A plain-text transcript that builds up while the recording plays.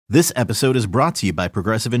This episode is brought to you by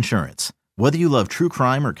Progressive Insurance. Whether you love true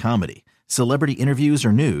crime or comedy, celebrity interviews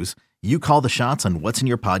or news, you call the shots on what's in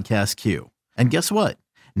your podcast queue. And guess what?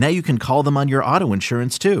 Now you can call them on your auto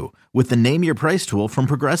insurance too with the Name Your Price tool from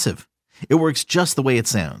Progressive. It works just the way it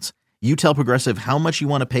sounds. You tell Progressive how much you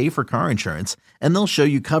want to pay for car insurance, and they'll show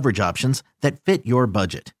you coverage options that fit your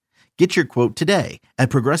budget. Get your quote today at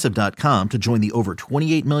Progressive.com to join the over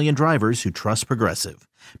 28 million drivers who trust Progressive.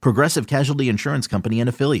 Progressive Casualty Insurance Company and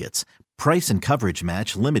Affiliates. Price and coverage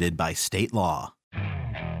match limited by state law.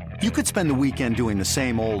 You could spend the weekend doing the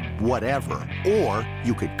same old whatever, or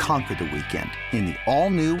you could conquer the weekend in the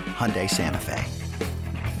all-new Hyundai Santa Fe.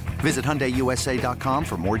 Visit HyundaiUSA.com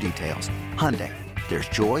for more details. Hyundai, there's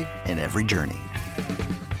joy in every journey.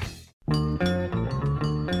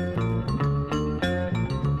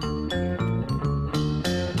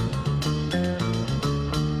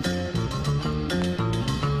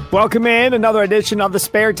 Welcome in another edition of the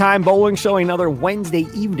Spare Time Bowling Show, another Wednesday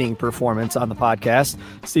evening performance on the podcast.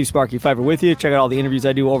 Steve Sparky Pfeiffer with you. Check out all the interviews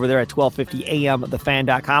I do over there at 1250 AM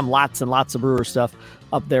thefan.com. Lots and lots of Brewer stuff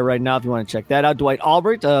up there right now if you want to check that out. Dwight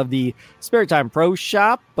Albrecht of the Spare Time Pro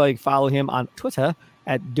Shop. You can follow him on Twitter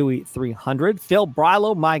at Dewey300. Phil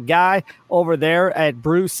Brilo, my guy over there at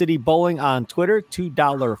Brew City Bowling on Twitter,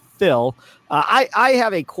 $2 Phil. I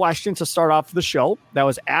have a question to start off the show that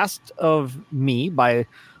was asked of me by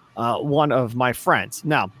one of my friends.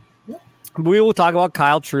 Now, we will talk about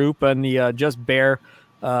Kyle Troup and the Just Bear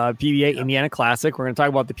PBA Indiana Classic. We're going to talk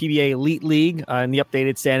about the PBA Elite League and the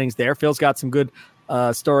updated standings there. Phil's got some good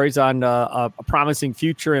stories on a promising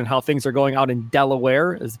future and how things are going out in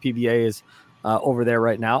Delaware as the PBA is over there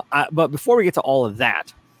right now. But before we get to all of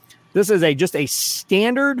that, this is just a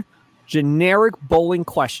standard generic bowling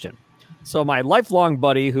question. So my lifelong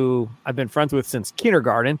buddy, who I've been friends with since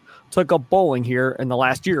kindergarten, took up bowling here in the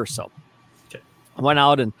last year or so. Okay. I went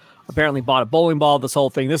out and apparently bought a bowling ball, this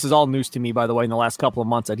whole thing. This is all news to me, by the way, in the last couple of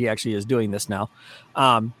months that he actually is doing this now.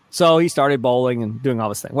 So he started bowling and doing all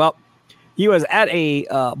this thing. Well, he was at a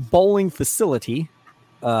bowling facility,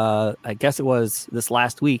 I guess it was this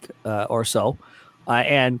last week or so,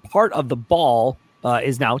 and part of the ball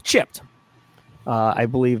is now chipped, I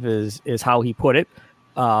believe is how he put it.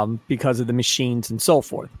 Because of the machines and so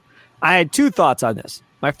forth. I had two thoughts on this.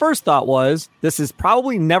 My first thought was this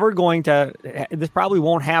probably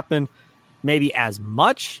won't happen maybe as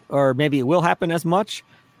much, or maybe it will happen as much,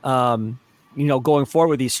 going forward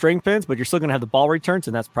with these string pins, but you're still going to have the ball returns,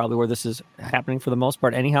 and that's probably where this is happening for the most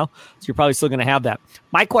part anyhow. So you're probably still going to have that.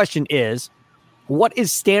 My question is, what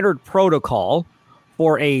is standard protocol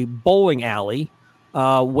for a bowling alley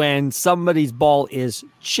when somebody's ball is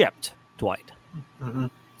chipped, Dwight? Mm-hmm.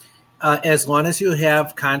 As long as you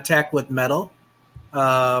have contact with metal,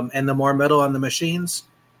 and the more metal on the machines,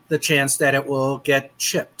 the chance that it will get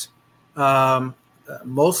chipped.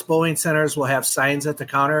 Most bowling centers will have signs at the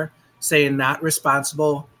counter saying not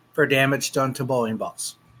responsible for damage done to bowling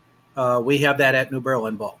balls. We have that at New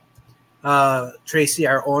Berlin Bowl. Tracy,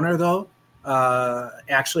 our owner, though,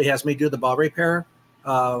 actually has me do the ball repair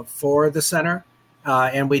for the center,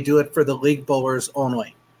 and we do it for the league bowlers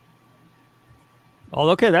only. Oh,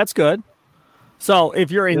 okay, that's good. So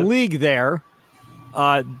if you're in league there,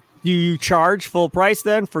 do you charge full price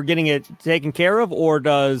then for getting it taken care of, or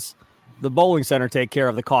does the bowling center take care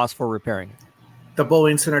of the cost for repairing it? The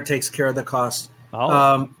bowling center takes care of the cost.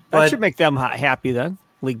 Oh, that should make them happy then,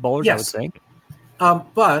 league bowlers, yes. I would think.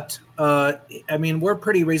 We're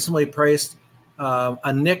pretty reasonably priced.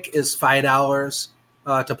 A nick is $5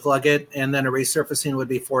 to plug it, and then a resurfacing would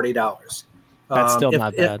be $40. That's still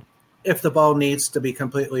not bad. If the ball needs to be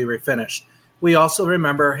completely refinished. We also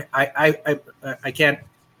remember, I can't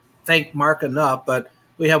thank Mark enough, but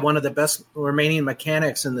we have one of the best remaining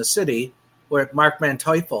mechanics in the city, with Mark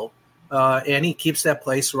Manteufel, and he keeps that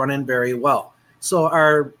place running very well. So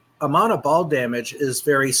our amount of ball damage is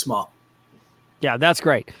very small. Yeah, that's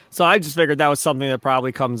great. So I just figured that was something that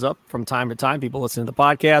probably comes up from time to time. People listen to the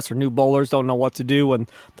podcast, or new bowlers don't know what to do when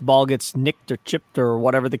the ball gets nicked or chipped or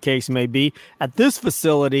whatever the case may be. At this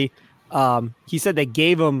facility, he said they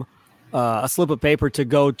gave him a slip of paper to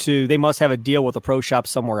go to. They must have a deal with a pro shop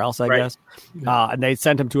somewhere else, I guess. And they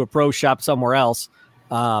sent him to a pro shop somewhere else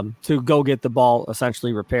to go get the ball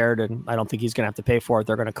essentially repaired. And I don't think he's going to have to pay for it.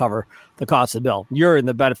 They're going to cover the cost of the bill. You're in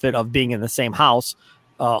the benefit of being in the same house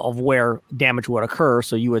of where damage would occur,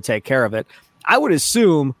 so you would take care of it. I would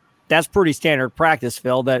assume that's pretty standard practice,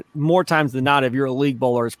 Phil, that more times than not, if you're a league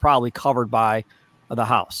bowler, it's probably covered by the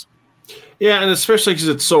house. Yeah, and especially because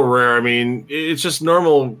it's so rare. I mean, it's just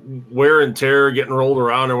normal wear and tear, getting rolled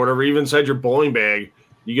around or whatever, even inside your bowling bag.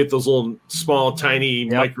 You get those little small, tiny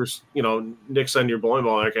micro, nicks on your bowling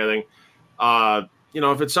ball, that kind of thing.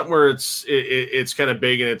 If it's something where it's kind of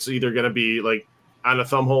big and it's either going to be like on a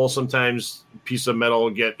thumb hole, sometimes a piece of metal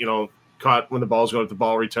will get, caught when the ball's going to the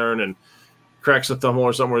ball return and cracks the thumb hole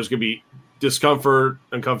or somewhere. It's going to be discomfort,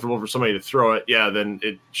 uncomfortable for somebody to throw it. Yeah, then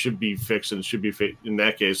it should be fixed, and it should be, in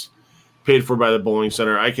that case, paid for by the bowling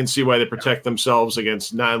center. I can see why they protect themselves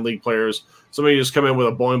against non-league players. Somebody just come in with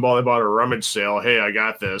a bowling ball they bought at a rummage sale. Hey, I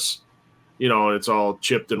got this. And it's all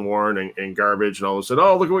chipped and worn and garbage, and all of a sudden,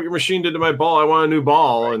 oh, look at what your machine did to my ball. I want a new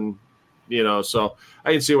ball. Right. And, so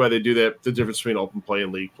I can see why they do that, the difference between open play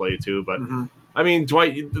and league play too. But, I mean,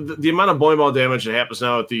 Dwight, the amount of bowling ball damage that happens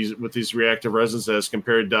now with these reactive resins as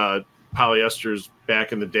compared to polyesters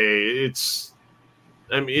back in the day, it's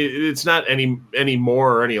not any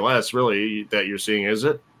more or any less, really, that you're seeing, is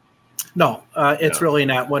it? No, it's really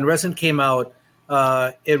not. When resin came out,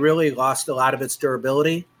 it really lost a lot of its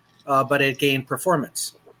durability, but it gained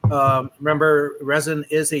performance. Remember, resin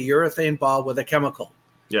is a urethane ball with a chemical.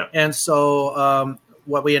 Yeah. And so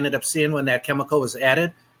what we ended up seeing when that chemical was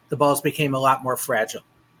added, the balls became a lot more fragile.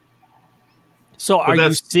 So are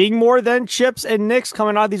you seeing more than chips and nicks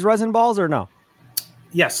coming out of these resin balls or no?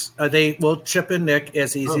 Yes, they will chip and nick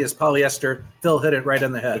as easy as polyester. They'll hit it right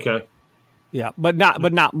on the head. Okay. Yeah, but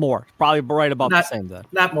not more. Probably right about the same then.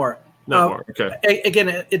 Not more. Not more. Okay.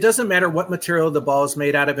 Again, it doesn't matter what material the ball is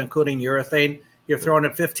made out of, including urethane. You're throwing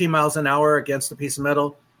it 15 miles an hour against a piece of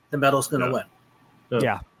metal, the metal's going to win.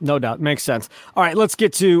 Yeah, no doubt. Makes sense. All right, let's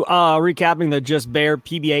get to recapping the Just Bear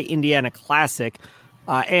PBA Indiana Classic.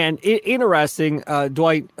 Interesting,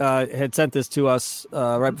 Dwight had sent this to us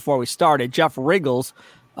right before we started. Jeff Riggles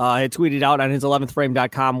had tweeted out on his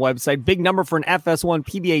 11thframe.com website, big number for an FS1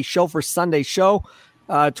 PBA show for Sunday show.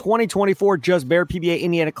 2024 Just Bear PBA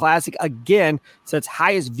Indiana Classic again sets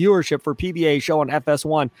highest viewership for PBA show on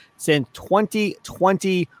FS1 since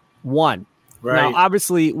 2021. Right. Now,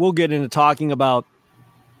 obviously, we'll get into talking about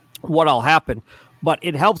what all happened, but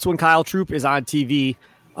it helps when Kyle Troup is on TV,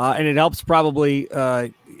 and it helps probably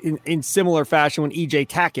in similar fashion when EJ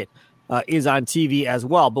Tackett is on TV as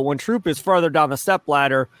well. But when Troup is further down the step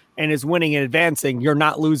ladder and is winning and advancing, you're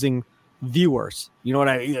not losing viewers. You know what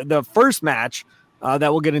I mean? The first match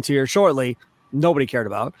that we'll get into here shortly, nobody cared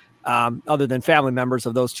about other than family members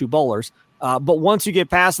of those two bowlers. But once you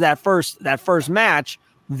get past that first match,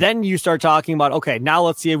 then you start talking about, okay, now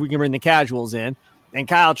let's see if we can bring the casuals in. And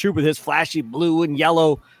Kyle Troup with his flashy blue and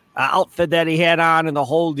yellow outfit that he had on and the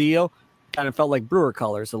whole deal kind of felt like Brewer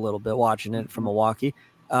colors a little bit watching it from Milwaukee.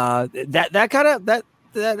 That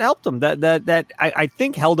helped him. That I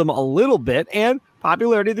think held him a little bit, and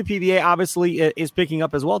popularity of the PBA obviously is picking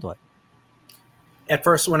up as well, Dwight. At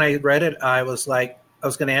first, when I read it, I was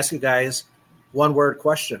going to ask you guys one word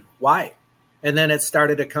question: why? And then it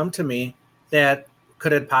started to come to me that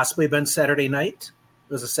could it possibly been Saturday night?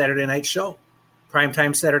 It was a Saturday night show.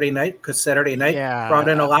 Primetime Saturday night, because Saturday night brought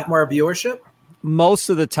in a lot more viewership? Most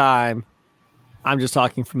of the time, I'm just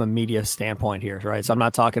talking from a media standpoint here, right? So I'm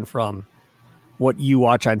not talking from what you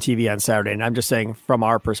watch on TV on Saturday, and I'm just saying from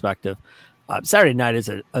our perspective, Saturday night is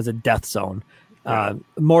a death zone.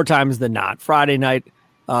 More times than not. Friday night,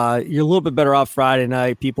 you're a little bit better off Friday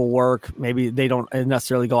night. People work. Maybe they don't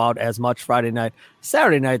necessarily go out as much Friday night.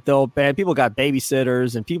 Saturday night, though, man, people got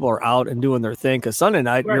babysitters and people are out and doing their thing. Because Sunday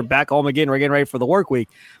night, you're back home again. We're getting ready for the work week.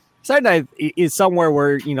 Saturday night is somewhere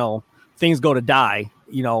where, things go to die,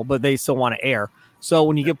 but they still want to air. So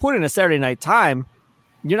when you get put in a Saturday night time,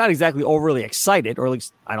 you're not exactly overly excited, or at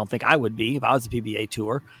least I don't think I would be if I was a PBA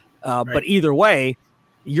tour. But either way,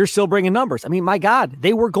 you're still bringing numbers. I mean, my God,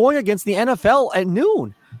 they were going against the NFL at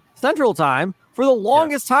noon Central Time for the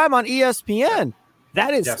longest time on ESPN.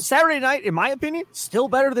 That is Saturday night, in my opinion, still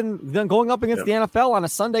better than going up against the NFL on a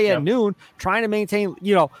Sunday at noon, trying to maintain,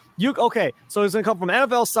 so it's going to come from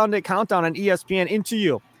NFL Sunday countdown on ESPN into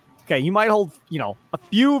you. Okay, you might hold, a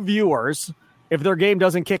few viewers if their game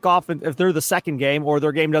doesn't kick off, if they're the second game, or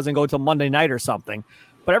their game doesn't go till Monday night or something.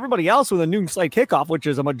 But everybody else with a noon slate kickoff, which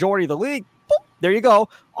is a majority of the league, boop, there you go.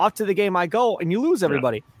 Off to the game I go, and you lose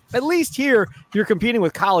everybody. At least here, you're competing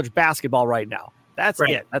with college basketball right now. That's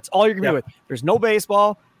it. That's all you're competing with. There's no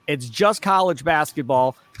baseball. It's just college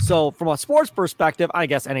basketball. So from a sports perspective, I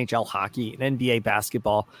guess NHL hockey and NBA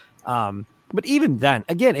basketball. But even then,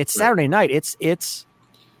 again, it's Saturday night. It's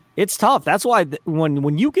tough. That's why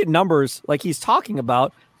when you get numbers like he's talking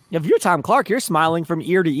about, if you're Tom Clark, you're smiling from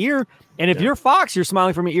ear to ear. And if you're Fox, you're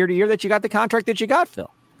smiling from ear to ear that you got the contract that you got,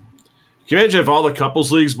 Phil. Can you imagine if all the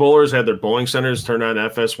couples leagues bowlers had their bowling centers turned on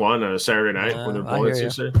FS1 on a Saturday night when they're bowling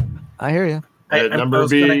season? I hear you. That number would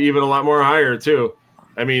be even a lot more higher too.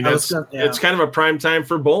 I mean, it's kind of a prime time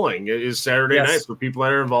for bowling. It is Saturday night for people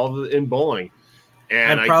that are involved in bowling.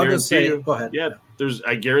 And I'm proud to say, go ahead. Yeah,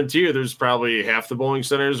 I guarantee you there's probably half the bowling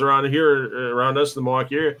centers around us, the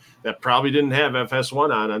Milwaukee area, that probably didn't have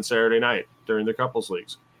FS1 on Saturday night during the couples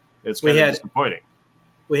leagues. It's kind of disappointing.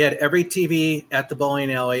 We had every TV at the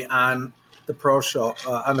bowling alley on the pro show,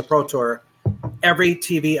 on the pro tour, every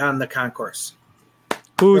TV on the concourse.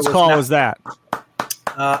 Whose call was that?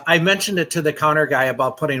 I mentioned it to the counter guy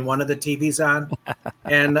about putting one of the TVs on,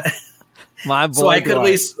 and my boy, so I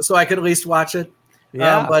could at least watch it.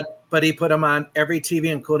 Yeah, but he put them on every TV,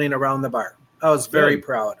 including around the bar. I was very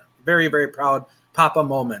proud, very, very proud. Papa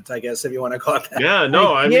moment, I guess, if you want to call it that. Yeah,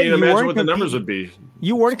 no, I mean, imagine what the numbers would be.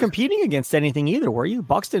 You weren't competing against anything either, were you?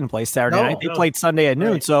 Bucks didn't play Saturday night. They played Sunday at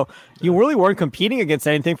noon. So you really weren't competing against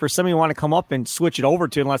anything for somebody you want to come up and switch it over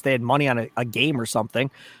to unless they had money on a game or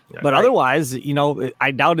something. Yeah, but otherwise,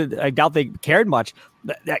 I doubt they cared much.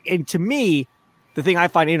 And to me, the thing I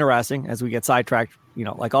find interesting as we get sidetracked,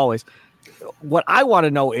 like always, what I want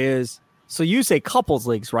to know is, so you say couples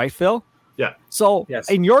leagues, right, Phil? Yeah. So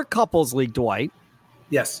in your couples league, Dwight,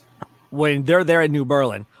 yes, when they're there at New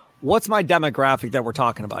Berlin, what's my demographic that we're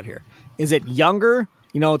talking about here? Is it younger,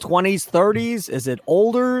 20s, 30s? Is it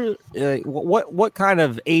older? What kind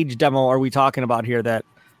of age demo are we talking about here that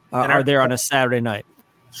are there on a Saturday night?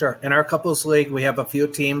 Sure. In our couples league, we have a few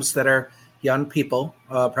teams that are young people,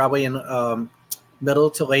 probably in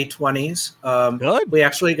middle to late 20s. Good. We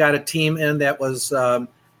actually got a team in that was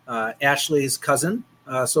Ashley's cousin.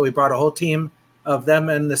 So we brought a whole team of them,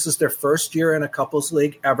 and this is their first year in a couples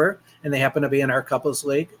league ever, and they happen to be in our couples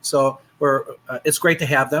league. So it's great to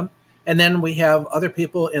have them. And then we have other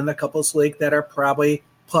people in the couples league that are probably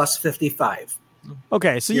plus 55.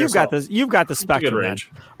 Okay, so you've got the spectrum range,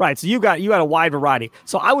 right? So you got a wide variety.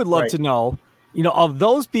 So I would love to know, of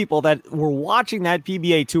those people that were watching that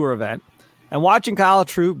PBA tour event and watching Kyle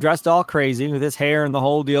Troup dressed all crazy with his hair and the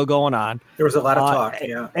whole deal going on. There was a lot of talk,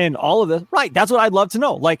 and all of this, right? That's what I'd love to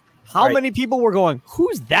know. Like, how many people were going,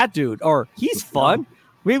 who's that dude? Or he's fun.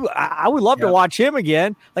 I would love to watch him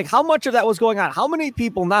again. Like, how much of that was going on? How many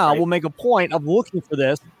people now will make a point of looking for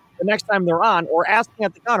this the next time they're on, or asking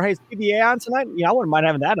at the counter, hey, is PBA on tonight? I wouldn't mind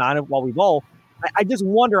having that on while we bowl. I just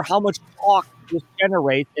wonder how much talk this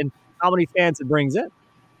generates and how many fans it brings in.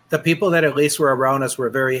 The people that at least were around us were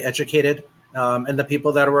very educated, and the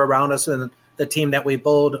people that were around us and the team that we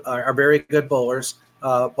bowled are very good bowlers,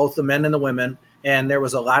 both the men and the women. And there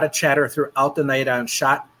was a lot of chatter throughout the night on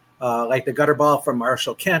shot, like the gutter ball from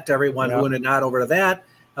Marshall Kent. Everyone who and not over to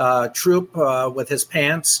that. Troup with his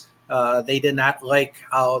pants. They did not like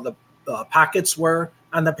how the pockets were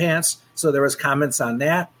on the pants. So there was comments on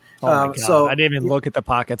that. So I didn't even look at the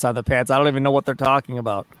pockets on the pants. I don't even know what they're talking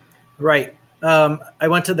about. Right. I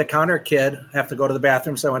went to the counter kid. I have to go to the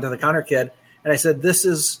bathroom. So I went to the counter kid and I said, this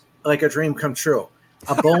is like a dream come true.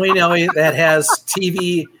 A bowling alley that has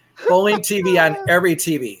bowling TV on every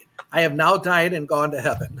TV. I have now died and gone to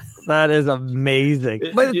heaven. That is amazing.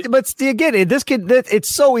 But again, it's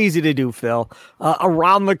so easy to do, Phil,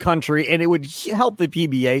 around the country, and it would help the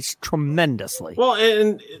PBA tremendously. Well,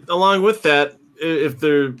 and along with that, if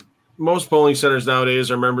most bowling centers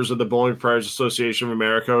nowadays are members of the Bowling Proprietors Association of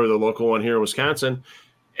America or the local one here in Wisconsin,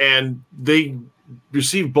 and they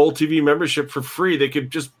receive Bowl TV membership for free, they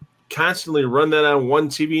could just constantly run that on one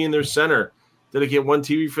TV in their center. They get one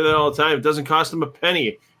TV for that all the time. It doesn't cost them a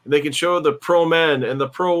penny. And they can show the pro men and the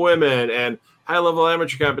pro women and high-level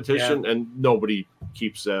amateur competition, and nobody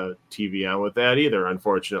keeps a TV on with that either,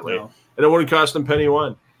 unfortunately. No. And it wouldn't cost them penny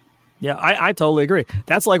one. Yeah, I totally agree.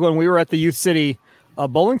 That's like when we were at the Youth City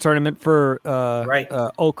bowling tournament for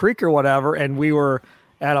Oak Creek or whatever, and we were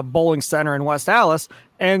at a bowling center in West Allis,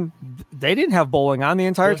 and they didn't have bowling on the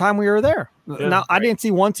entire time we were there. I didn't see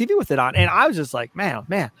one TV with it on, and I was just like,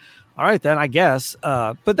 man. All right, then, I guess.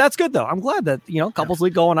 But that's good, though. I'm glad that, couples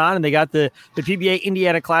league going on, and they got the PBA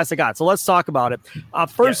Indiana Classic on. So let's talk about it.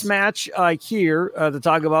 First match here to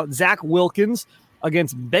talk about, Zach Wilkins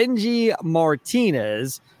against Benji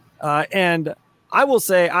Martinez. And I will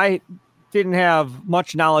say I didn't have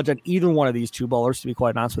much knowledge on either one of these two bowlers, to be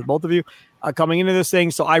quite honest with both of you, coming into this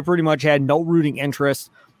thing. So I pretty much had no rooting interest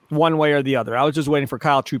one way or the other. I was just waiting for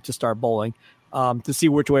Kyle Troup to start bowling. To see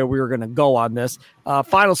which way we were going to go on this.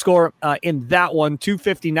 Final score in that one,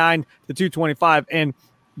 259 to 225. And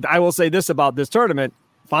I will say this about this tournament,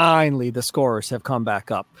 finally the scores have come back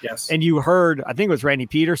up. Yes. And you heard, I think it was Randy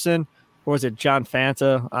Peterson, or was it John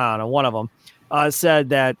Fanta? I don't know, one of them said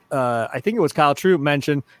that, I think it was Kyle Troup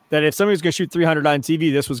mentioned that if somebody was going to shoot 300 on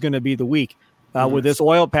TV, this was going to be the week. With this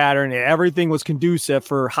oil pattern, everything was conducive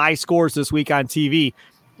for high scores this week on TV.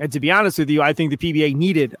 And to be honest with you, I think the PBA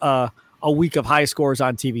needed a week of high scores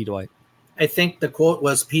on TV, Dwight. I think the quote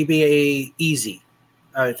was PBA easy.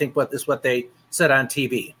 I think what they said on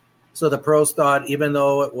TV. So the pros thought, even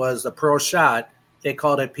though it was a pro shot, they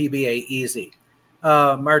called it PBA easy.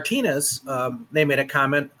 Martinez, they made a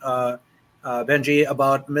comment, Benji,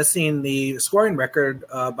 about missing the scoring record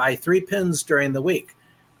by 3 pins during the week.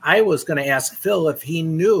 I was going to ask Phil if he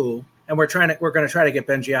knew, and we're going to try to get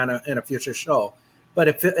Benji on in a future show. But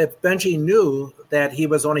if Benji knew that he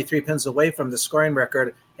was only 3 pins away from the scoring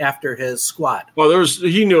record after his squad. Well,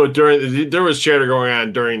 he knew it there was chatter going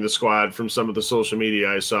on during the squad from some of the social media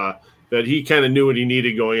I saw that he kind of knew what he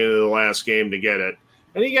needed going into the last game to get it.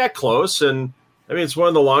 And he got close. And I mean, it's one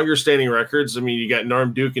of the longer standing records. I mean, you got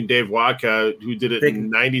Norm Duke and Dave Waka, who did it in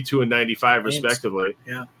 92 and 95 respectively.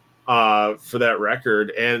 Yeah. For that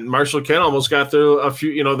record. And Marshall Kent almost got there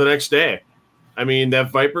the next day. I mean,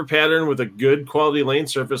 that Viper pattern with a good quality lane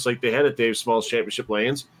surface like they had at Dave Small's championship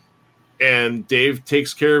lanes. And Dave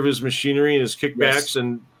takes care of his machinery and his kickbacks. Yes.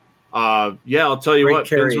 And I'll tell you what,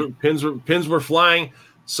 pins were flying.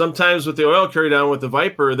 Sometimes with the oil carry down with the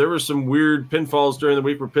Viper, there were some weird pinfalls during the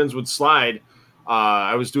week where pins would slide.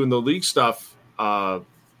 I was doing the league stuff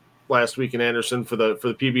last week in Anderson for the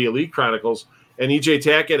PBA League Chronicles. And EJ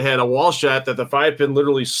Tackett had a wall shot that the 5-pin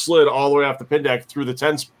literally slid all the way off the pin deck through the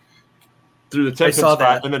 10 pin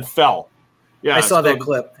spot and then fell. Yeah, I saw that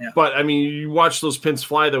clip. Yeah. But I mean, you watch those pins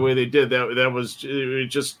fly the way they did. It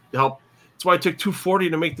just helped. That's why it took 240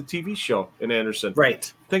 to make the TV show in Anderson.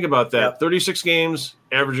 Right. Think about that. Yep. 36 games,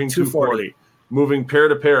 averaging 240, moving pair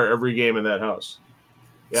to pair every game in that house.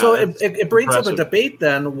 Yeah, so it brings up a debate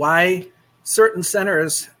then why certain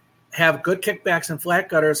centers have good kickbacks and flat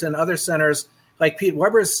gutters and other centers like Pete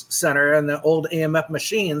Weber's center and the old AMF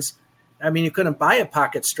machines. I mean, you couldn't buy a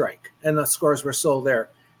pocket strike and the scores were so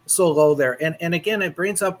low there. And again, it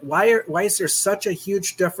brings up why is there such a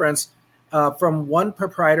huge difference from one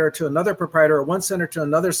proprietor to another proprietor or one center to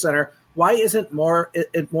another center? Why isn't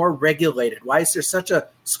it more regulated? Why is there such a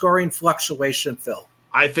scoring fluctuation, Phil?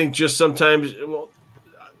 I think just sometimes,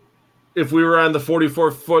 if we were on the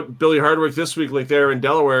 44-foot Billy Hardwick this week, like there in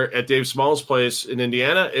Delaware at Dave Small's place in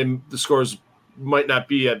Indiana, and the scores might not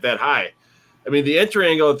be at that high. I mean, the entry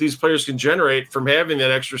angle that these players can generate from having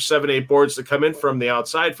that extra 7-8 boards that come in from the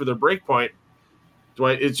outside for their break point,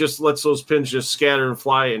 Dwight, it just lets those pins just scatter and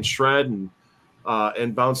fly and shred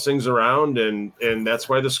and bounce things around, and that's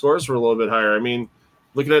why the scores were a little bit higher. I mean,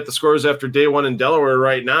 looking at the scores after day one in Delaware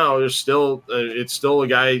right now, there's still it's still a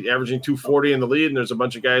guy averaging 240 in the lead, and there's a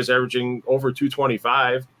bunch of guys averaging over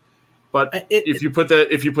 225. But if you put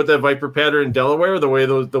that Viper pattern in Delaware, the way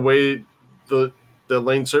the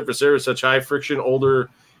lane surface there is such high friction, older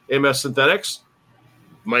MS synthetics,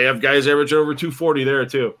 might have guys averaging over 240 there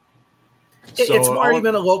too. It's more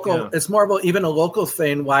even a local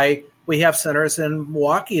thing. Why we have centers in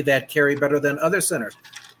Milwaukee that carry better than other centers.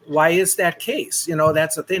 Why is that case?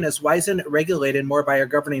 That's the thing is why isn't it regulated more by a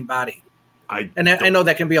governing body? I know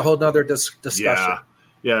that can be a whole nother discussion.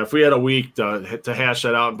 Yeah. If we had a week to hash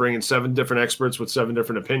that out and bring in 7 different experts with 7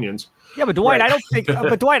 different opinions. Yeah, but Dwight, right.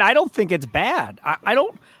 I don't think it's bad. I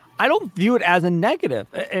don't view it as a negative.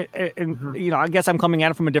 And I guess I'm coming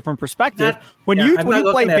at it from a different perspective. When you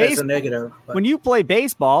play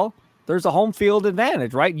baseball, there's a home field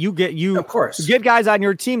advantage, right? You get guys on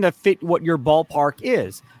your team that fit what your ballpark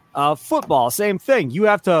is. Football, same thing. You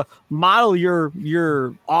have to model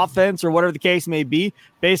your offense or whatever the case may be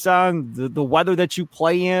based on the weather that you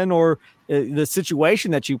play in or the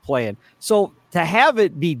situation that you play in. So to have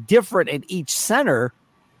it be different in each center,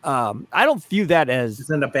 I don't view that as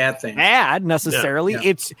isn't a bad thing. Bad necessarily. Yeah.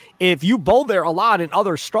 It's if you bowl there a lot and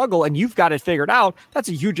others struggle and you've got it figured out, that's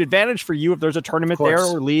a huge advantage for you if there's a tournament there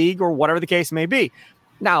or league or whatever the case may be.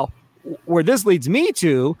 Now, where this leads me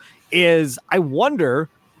to is I wonder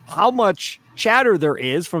how much chatter there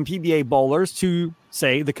is from PBA bowlers to,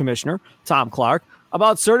 say, the commissioner, Tom Clark,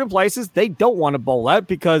 about certain places they don't want to bowl at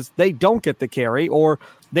because they don't get the carry or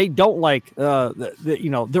they don't like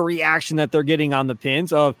the reaction that they're getting on the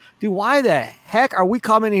pins of, dude, why the heck are we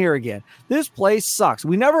coming here again? This place sucks.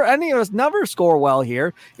 Any of us never score well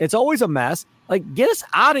here. It's always a mess. Like, get us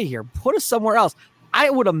out of here. Put us somewhere else. I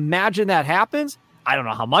would imagine that happens. I don't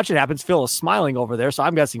know how much it happens. Phil is smiling over there, so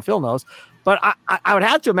I'm guessing Phil knows. But I would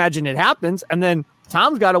have to imagine it happens, and then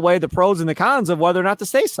Tom's got to weigh the pros and the cons of whether or not to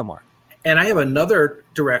stay somewhere. And I have another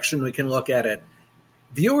direction we can look at it.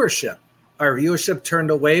 Viewership. Are viewership turned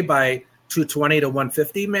away by 220 to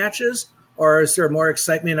 150 matches? Or is there more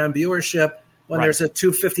excitement on viewership when there's a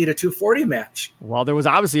 250 to 240 match? Well, there was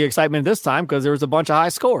obviously excitement this time because there was a bunch of high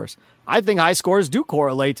scores. I think high scores do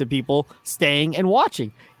correlate to people staying and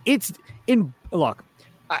watching. it's in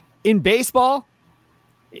baseball.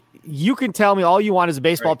 You can tell me all you want as a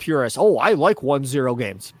baseball purist. Oh, I like 1-0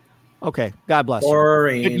 games. Okay, God bless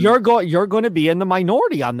Boring. you. You're going to be in the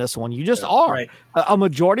minority on this one. You just are. Right. A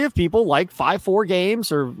majority of people like 5-4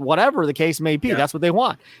 games or whatever the case may be. Yeah. That's what they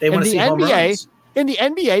want. They want to see home runs. In the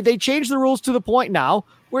NBA, they changed the rules to the point now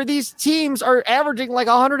where these teams are averaging like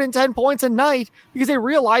 110 points a night because they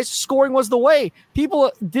realized scoring was the way.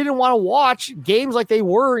 People didn't want to watch games like they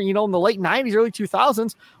were, in the late 90s, early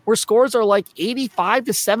 2000s, where scores are like 85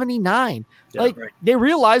 to 79. Yeah, they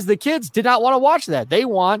realized the kids did not want to watch that. They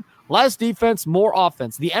want less defense, more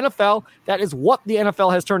offense. The NFL, that is what the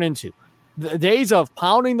NFL has turned into. The days of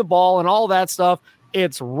pounding the ball and all that stuff,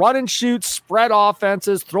 it's run and shoot, spread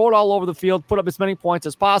offenses, throw it all over the field, put up as many points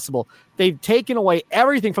as possible. They've taken away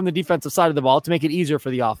everything from the defensive side of the ball to make it easier for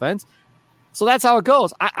the offense. So that's how it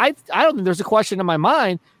goes. I don't think there's a question in my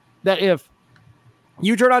mind that if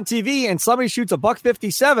you turn on TV and somebody shoots a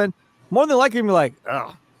 $157, more than likely you're gonna be like,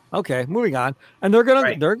 oh, okay, moving on. And they're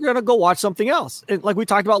gonna go watch something else. Like we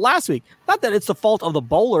talked about last week. Not that it's the fault of the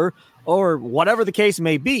bowler or whatever the case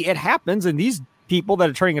may be. It happens, and these people that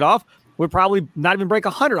are turning it off would probably not even break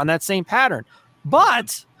 100 on that same pattern.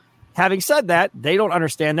 But having said that, they don't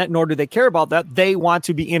understand that, nor do they care about that. They want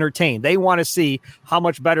to be entertained. They want to see how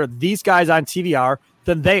much better these guys on TV are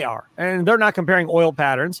than they are. And they're not comparing oil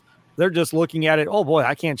patterns. They're just looking at it. Oh, boy,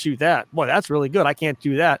 I can't shoot that. Boy, that's really good. I can't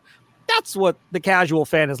do that. That's what the casual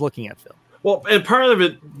fan is looking at, Phil. Well, and part of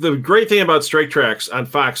it, the great thing about Strike Tracks on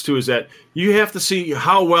Fox, too, is that you have to see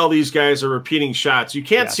how well these guys are repeating shots. You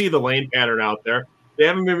can't see the lane pattern out there. They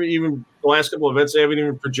haven't even the last couple of events, they haven't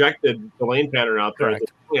even projected the lane pattern out there.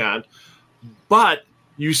 On. But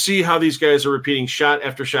you see how these guys are repeating shot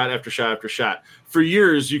after shot after shot after shot. For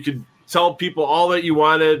years, you could tell people all that you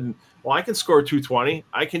wanted. And, well, I can score 220.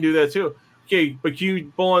 I can do that too. Okay, but can you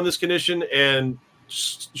bowl on this condition and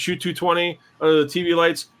shoot 220 under the TV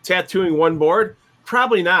lights, tattooing one board?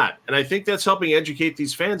 Probably not. And I think that's helping educate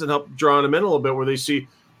these fans and help draw them in a little bit where they see,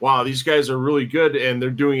 wow, these guys are really good, and they're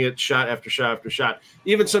doing it shot after shot after shot.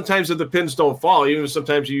 Even sometimes if the pins don't fall, even if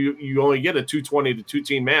sometimes you only get a 220 to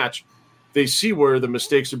 210 match, they see where the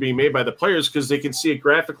mistakes are being made by the players because they can see it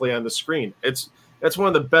graphically on the screen. That's one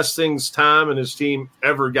of the best things Tom and his team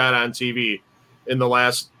ever got on TV in the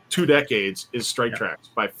last 2 decades is Strike Tracks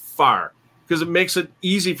by far, because it makes it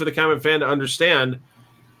easy for the common fan to understand.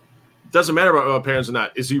 It doesn't matter about oil patterns or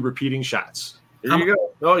not. Is he repeating shots? There you go.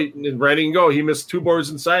 No, ready and go. He missed 2 boards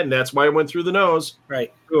inside, and that's why it went through the nose.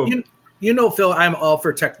 Right. Phil, I'm all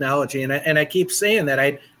for technology, and I keep saying that.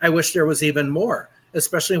 I wish there was even more,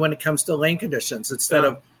 especially when it comes to lane conditions instead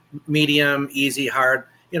of medium, easy, hard.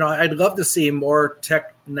 I'd love to see more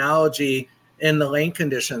technology in the lane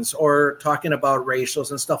conditions or talking about ratios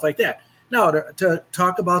and stuff like that. Now, to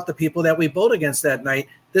talk about the people that we bowled against that night,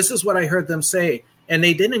 this is what I heard them say, and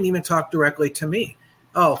they didn't even talk directly to me.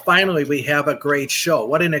 Oh, finally, we have a great show.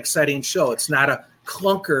 What an exciting show. It's not a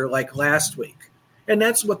clunker like last week. And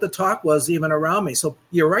that's what the talk was even around me. So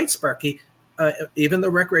you're right, Sparky. Even the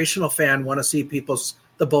recreational fan want to see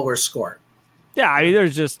the bowlers score. Yeah, I mean,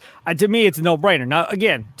 there's just, to me, it's a no-brainer. Now,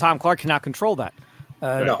 again, Tom Clark cannot control that.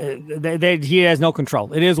 No. He has no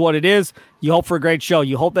control. It is what it is. You hope for a great show.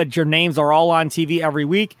 You hope that your names are all on TV every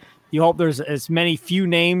week. You hope there's as few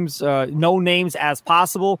names, no names as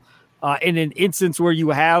possible. In an instance where you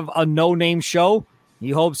have a no-name show,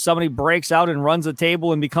 you hope somebody breaks out and runs a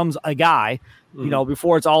table and becomes a guy,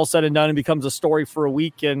 before it's all said and done and becomes a story for a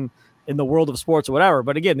week in the world of sports or whatever.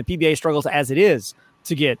 But again, the PBA struggles as it is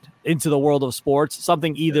to get into the world of sports.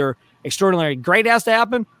 Something either extraordinarily great has to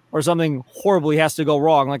happen or something horribly has to go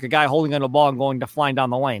wrong, like a guy holding on a ball and going to flying down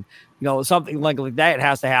the lane. Something like that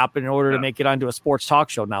has to happen in order to make it onto a sports talk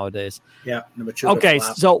show nowadays. Yeah. Okay,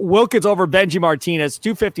 so Wilkins over Benji Martinez,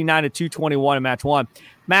 259 to 221 in match 1.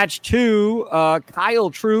 Match 2, Kyle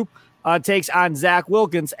Troup takes on Zach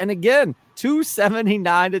Wilkins. And again,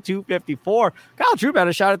 279 to 254. Kyle Troup had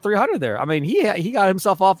a shot at 300 there. I mean, he got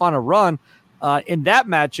himself off on a run in that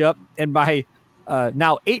matchup. And my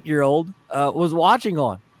now 8-year-old was watching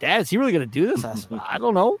on, Dad, is he really going to do this? I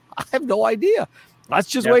don't know. I have no idea. Let's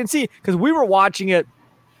just wait and see. Because we were watching it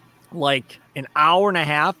like an hour and a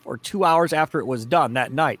half or 2 hours after it was done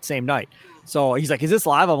that night, same night. So he's like, is this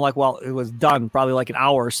live? I'm like, well, it was done probably like an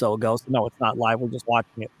hour or so ago. So no, it's not live. We're just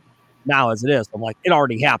watching it now as it is. I'm like, it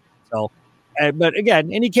already happened. So, but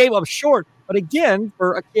again, and he came up short. But again,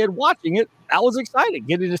 for a kid watching it, that was exciting.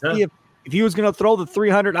 Getting to see if he was going to throw the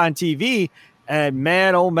 300 on TV. And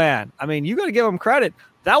man, oh man, I mean, you got to give him credit.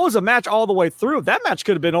 That was a match all the way through. That match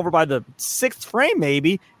could have been over by the 6th frame,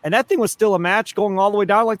 maybe. And that thing was still a match going all the way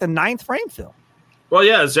down like the 9th frame, Phil. Well,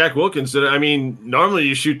 yeah, Zach Wilkins did it. I mean, normally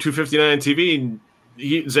you shoot 259 on TV,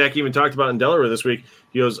 and Zach even talked about in Delaware this week.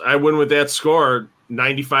 He goes, I win with that score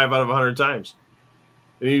 95 out of 100 times.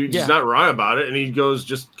 And he's not wrong about it. And he goes,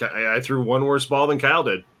 I threw one worse ball than Kyle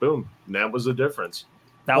did. Boom. And that was the difference.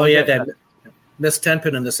 That missed 10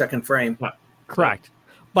 pin in the second frame. Correct.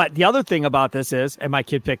 But the other thing about this is, and my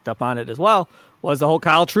kid picked up on it as well, was the whole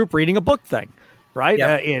Kyle Troup reading a book thing, right?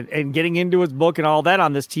 Yep. And getting into his book and all that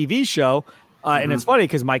on this TV show. And it's funny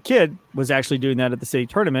because my kid was actually doing that at the city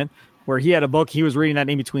tournament where he had a book. He was reading that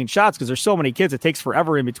in between shots because there's so many kids. It takes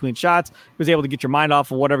forever in between shots. He was able to get your mind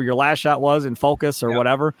off of whatever your last shot was and focus or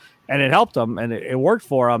whatever. And it helped him and it worked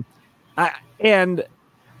for him. I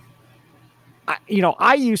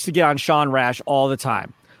used to get on Sean Rash all the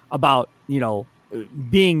time about,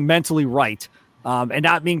 being mentally right and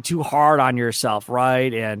not being too hard on yourself.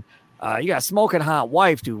 Right. And, you got a smoking hot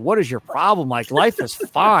wife, dude. What is your problem? Like, life is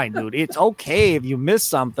fine, dude. It's okay if you miss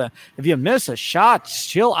something. If you miss a shot,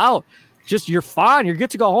 chill out. You're fine. You're good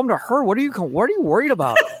to go home to her. What are you worried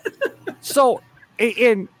about? So,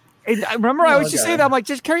 and I remember I always just say that. I'm like,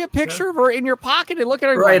 just carry a picture of her in your pocket and look at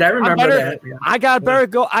her. Right, I remember that. Yeah. I got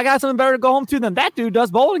something better to go home to than that dude does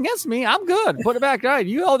bowling against me. I'm good. Put it back. Right.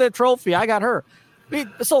 You owe that trophy. I got her.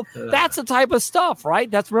 So that's the type of stuff, right?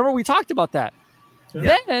 Remember we talked about that.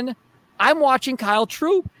 Yeah. Then I'm watching Kyle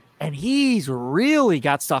Troup, and he's really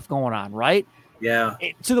got stuff going on, right? Yeah.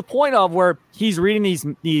 To the point of where he's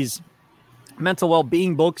reading these mental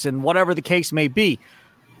well-being books and whatever the case may be.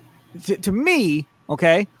 To me,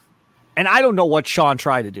 okay, and I don't know what Sean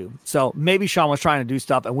tried to do. So maybe Sean was trying to do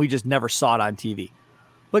stuff, and we just never saw it on TV.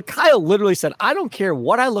 But Kyle literally said, I don't care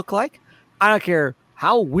what I look like. I don't care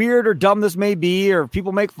how weird or dumb this may be or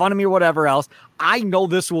people make fun of me or whatever else. I know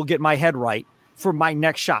this will get my head right for my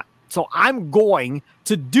next shot. So I'm going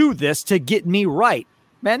to do this to get me right.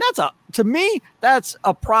 Man, to me, that's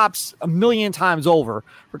a props a million times over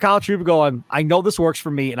for Kyle Troup going, I know this works for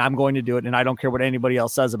me and I'm going to do it. And I don't care what anybody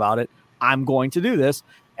else says about it. I'm going to do this.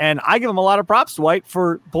 And I give him a lot of props, Dwight,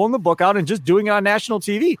 for pulling the book out and just doing it on national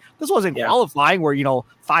TV. This wasn't qualifying where,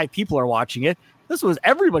 5 people are watching it. This was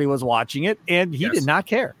everybody was watching it and he did not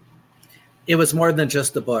care. It was more than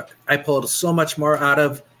just the book. I pulled so much more out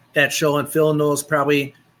of that show, and Phil knows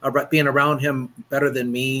probably being around him better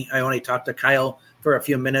than me. I only talked to Kyle for a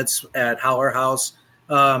few minutes at Howler House.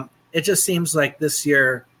 It just seems like this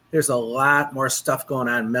year there's a lot more stuff going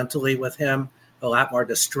on mentally with him, a lot more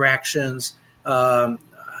distractions.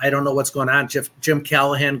 I don't know what's going on. Jim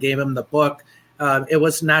Callahan gave him the book. It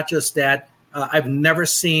was not just that. I've never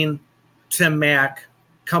seen Tim Mack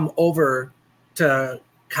come over to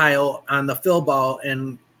Kyle on the fill ball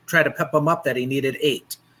and try to pep him up that he needed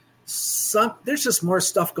 8. There's just more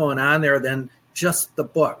stuff going on there than just the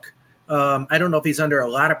book. I don't know if he's under a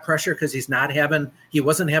lot of pressure because he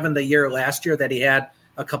wasn't having the year last year that he had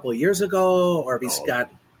a couple of years ago, or if he's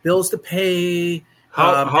got bills to pay.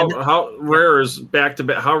 How rare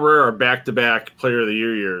are back-to-back player of the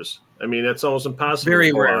year years? I mean, that's almost impossible.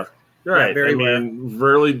 Very rare. Right. Yeah, very rare.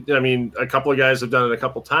 Rarely. I mean, a couple of guys have done it a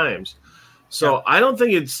couple times. So I don't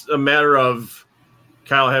think it's a matter of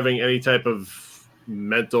Kyle having any type of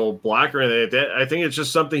mental block or anything like that. I think it's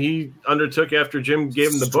just something he undertook after Jim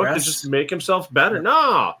gave him the book to just make himself better.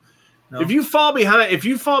 No. If you fall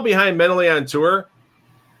behind mentally on tour,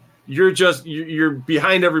 you're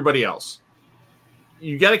behind everybody else.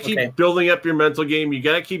 You got to keep building up your mental game. You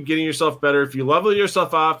got to keep getting yourself better. If you level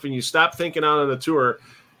yourself off and you stop thinking out on the tour,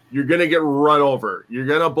 you're going to get run over. You're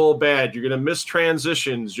going to bowl bad. You're going to miss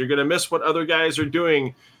transitions. You're going to miss what other guys are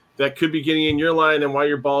doing that could be getting in your line and why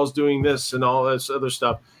your ball's doing this and all this other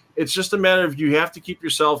stuff. It's just a matter of you have to keep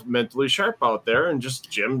yourself mentally sharp out there, and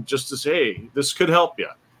Jim to say, hey, this could help you.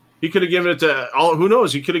 He could have given it to who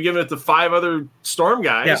knows? He could have given it to 5 other Storm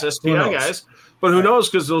guys, SPI guys. But who knows?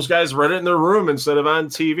 Because those guys read it in their room instead of on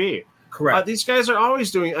TV. Correct. These guys are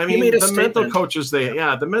always doing. I mean, the mental coaches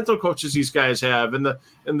the mental coaches these guys have, and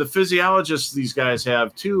the physiologists these guys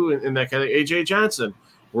have too, and that kind of AJ Johnson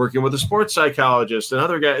working with a sports psychologist and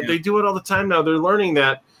other guys. Yeah. They do it all the time now. They're learning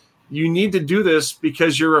that you need to do this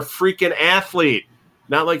because you're a freaking athlete.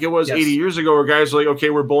 Not like it was 80 years ago where guys were like, okay,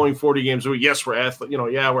 we're bowling 40 games a week. Yes, we're athletes.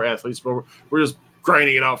 We're athletes, but we're just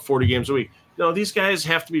grinding it out 40 games a week. No, these guys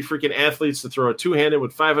have to be freaking athletes to throw a two-handed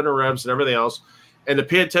with 500 reps and everything else, and to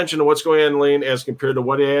pay attention to what's going on in the lane as compared to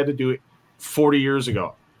what they had to do 40 years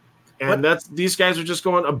ago. And these guys are just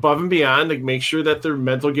going above and beyond to make sure that their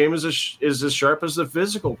mental game is as sharp as the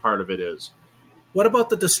physical part of it is. What about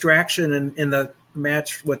the distraction in the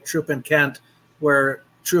match with Troup and Kent, where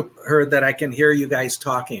Troup heard that I can hear you guys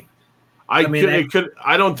talking?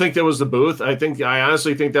 I don't think that was the booth. I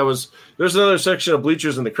honestly think there's another section of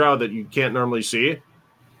bleachers in the crowd that you can't normally see.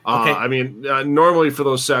 Okay. Normally for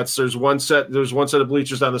those sets, there's one set of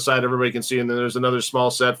bleachers on the side everybody can see, and then there's another small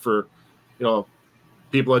set for,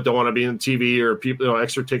 people that don't want to be in TV or people,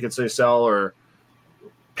 extra tickets they sell or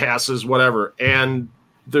passes, whatever. And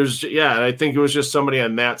I think it was just somebody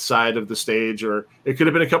on that side of the stage, or it could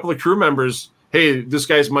have been a couple of crew members. Hey, this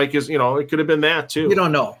guy's mic is, it could have been that too. You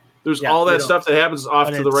don't know. There's all that stuff that happens off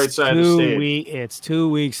to the right side of the stage. It's 2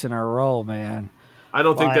 weeks in a row, man. I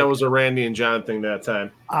don't think that was a Randy and John thing that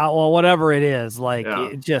time. Well, whatever it is,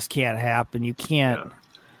 it just can't happen. You can't. Yeah.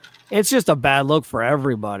 It's just a bad look for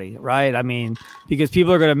everybody, right? I mean, because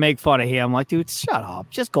people are going to make fun of him. Like, dude, shut up.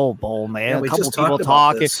 Just go bowl, man. A couple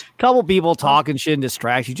people talking shit and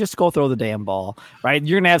distract you. Just go throw the damn ball, right?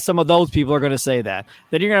 You're going to have some of those people are going to say that.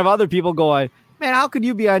 Then you're going to have other people going, man, how could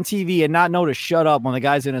you be on TV and not know to shut up when the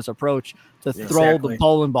guy's in his approach to throw the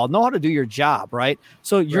bowling ball? Know how to do your job, right?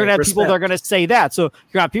 So you're going to have people that are going to say that. So you're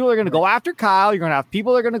going to have people that are going to go after Kyle. You're going to have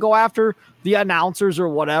people that are going to go after the announcers or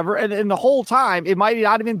whatever. And the whole time, it might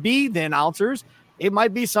not even be the announcers. It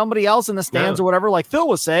might be somebody else in the stands or whatever, like Phil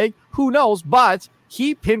was saying. Who knows? But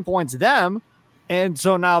he pinpoints them. And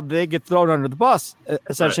so now they get thrown under the bus,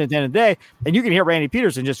 essentially, at the end of the day. And you can hear Randy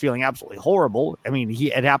Peterson just feeling absolutely horrible. I mean,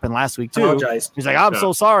 it happened last week, too. Apologize. He's like, I'm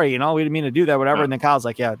so sorry. We didn't mean to do that, whatever. Yeah. And then Kyle's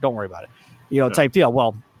like, yeah, don't worry about it. Type deal.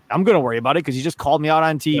 Well, I'm going to worry about it because you just called me out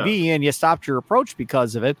on TV and you stopped your approach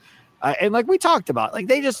because of it. And like we talked about,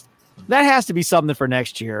 that has to be something for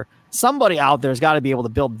next year. Somebody out there has got to be able to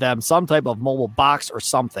build them some type of mobile box or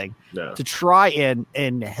something to try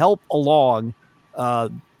and help along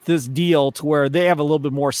this deal to where they have a little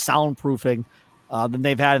bit more soundproofing than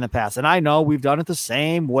they've had in the past. And I know we've done it the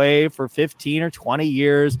same way for 15 or 20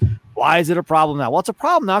 years. Why is it a problem now? Well, it's a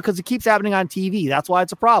problem now because it keeps happening on TV. That's why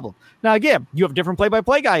it's a problem. Now, again, you have a different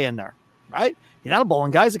play-by-play guy in there, right? He's not a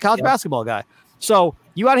bowling guy. He's a college basketball guy. So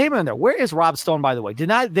you got him in there. Where is Rob Stone, by the way?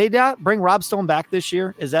 They not bring Rob Stone back this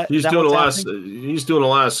year? He's doing a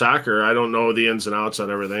lot of soccer. I don't know the ins and outs on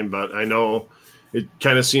everything, but I know it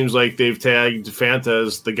kind of seems like they've tagged Fanta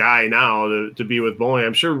as the guy now to be with bowling.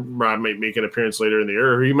 I'm sure Rob might make an appearance later in the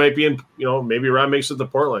year. Or he might be in, maybe Rob makes it to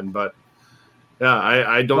Portland. But, yeah,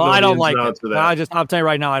 I don't know. I don't like it. I'll tell you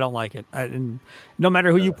right now, I don't like it. No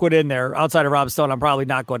matter who you put in there, outside of Rob Stone, I'm probably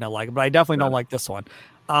not going to like it. But I definitely don't like this one.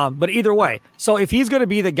 But either way, so if he's going to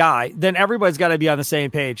be the guy, then everybody's got to be on the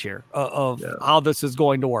same page here of how this is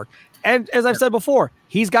going to work. And as I've said before,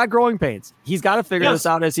 he's got growing pains. He's got to figure this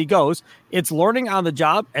out as he goes. It's learning on the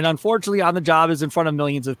job, and unfortunately on the job is in front of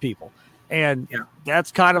millions of people. And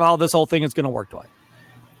that's kind of how this whole thing is going to work, Dwight.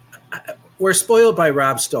 We're spoiled by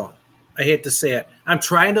Rob Stone. I hate to say it. I'm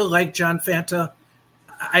trying to like John Fanta.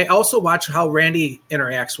 I also watch how Randy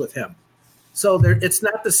interacts with him. So it's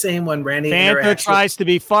not the same when Randy Fanta tries to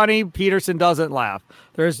be funny. Peterson doesn't laugh.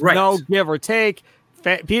 There's no give or take.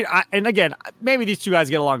 And again, maybe these two guys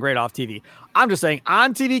get along great off TV. I'm just saying,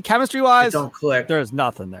 on TV, chemistry-wise, don't click. There's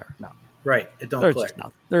nothing there. No, right? It don't click.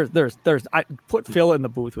 There's. I put Phil in the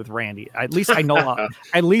booth with Randy. At least I know.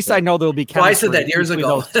 At least I know there'll be chemistry. Well, I said that years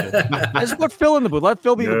ago. I just put Phil in the booth. Let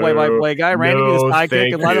Phil be the play-by-play guy. Randy be the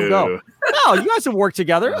sidekick, and let him go. No, you guys have worked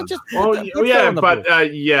together. There's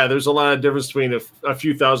a lot of difference between a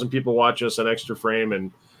few thousand people watch us on Extra Frame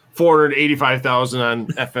and 485,000 on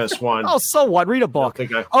FS1. Oh, so what? Read a book.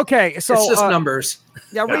 Okay, so it's just numbers.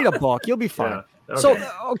 Yeah, read a book. You'll be fine.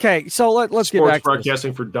 Yeah, okay. So let's get back to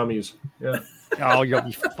broadcasting for dummies. Yeah. Oh, you'll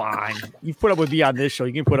be fine. You've put up with me on this show.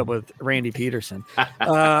 You can put up with Randy Peterson.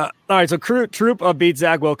 All right, so Troup beats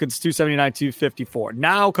Zach Wilkins 279-254.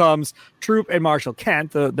 Now comes Troup and Marshall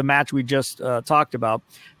Kent, the match we just talked about.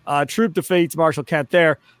 Troup defeats Marshall Kent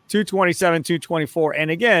there, 227-224.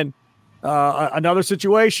 And again, another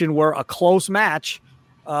situation where a close match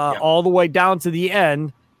all the way down to the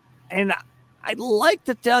end. And I'd like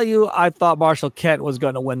to tell you I thought Marshall Kent was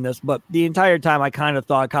going to win this, but the entire time I kind of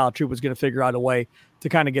thought Kyle Troup was going to figure out a way to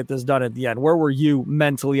kind of get this done at the end. Where were you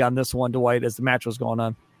mentally on this one, Dwight, as the match was going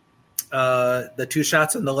on? The two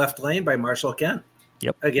shots in the left lane by Marshall Kent.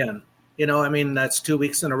 Yep. Again, that's 2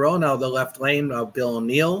 weeks in a row now, the left lane of Bill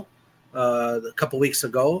O'Neill. A couple weeks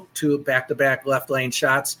ago, 2 back-to-back left lane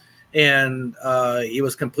shots. And he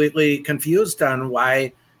was completely confused on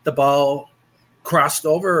why the ball crossed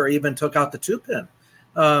over or even took out the 2-pin.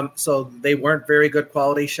 So they weren't very good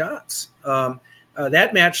quality shots.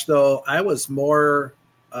 That match, though, I was more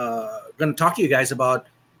going to talk to you guys about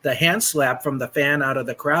the hand slap from the fan out of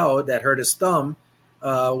the crowd that hurt his thumb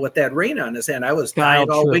with that ring on his hand. I was Kyle dying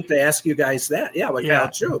all Troup. week to ask you guys that. Yeah, with Kyle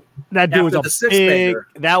Troup. That dude was After a the six big. bagger.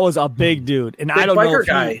 That was a big dude, and I Big don't know biker if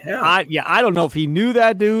guy, yeah. I don't know if he knew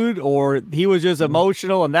that dude or he was just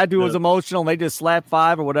emotional, and that dude was emotional, and they just slapped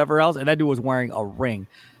 5 or whatever else, and that dude was wearing a ring.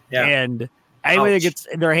 Yeah. And anybody that Ouch. gets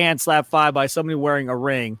their hand slapped 5 by somebody wearing a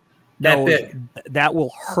ring, knows that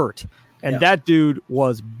will hurt. And that dude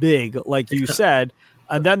was big, like you said.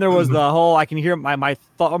 And then there was the whole, I can hear my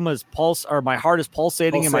thumb is pulse, or my heart is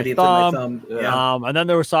pulsating in my thumb. And then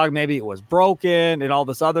there was talking maybe it was broken and all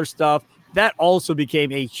this other stuff. That also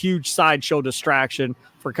became a huge sideshow distraction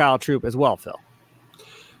for Kyle Troup as well, Phil.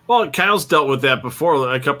 Well, Kyle's dealt with that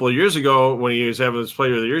before. A couple of years ago, when he was having his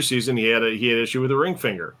Player of the Year season, he had issue with a ring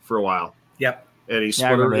finger for a while. Yep. And he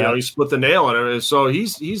split, he split the nail on it. So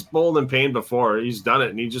he's bowled in pain before. He's done it,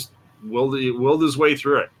 and he just willed his way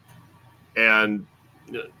through it. And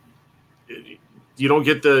you don't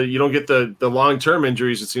get the long-term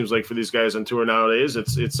injuries, it seems like, for these guys on tour nowadays.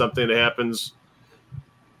 It's something that happens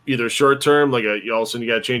either short-term, like all of a sudden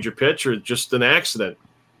you got to change your pitch, or just an accident.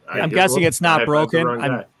 I'm guessing it's not broken.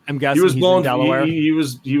 I'm guessing he's in Delaware. He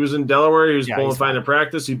was in Delaware. He was bowling fine in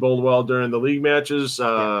practice. He bowled well during the league matches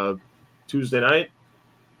Tuesday night.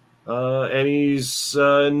 And he's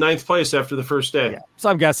in 9th place after the first day. Yeah. So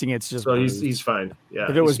I'm guessing it's just so he's fine. Yeah.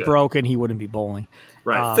 If it was broken, he wouldn't be bowling.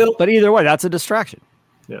 Right. Phil, but either way, that's a distraction.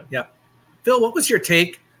 Yeah. Yeah. Phil, what was your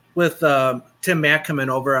take with Tim Mack coming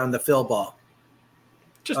over on the Phil ball?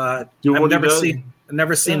 I've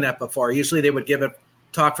never seen that before. Usually they would give it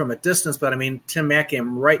talk from a distance, but I mean, Tim Mack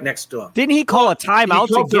came right next to him. Didn't he call a timeout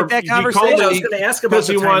to get that conversation? I was going to ask about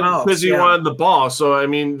the timeout. Because he wanted the ball. So, I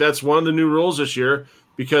mean, that's one of the new rules this year,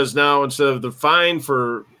 because now instead of the fine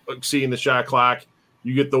for exceeding the shot clock,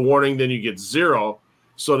 you get the warning, then you get 0.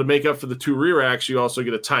 So to make up for the 2 re-racks, you also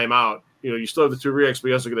get a timeout. You still have the 2 re-racks, but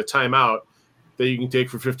you also get a timeout that you can take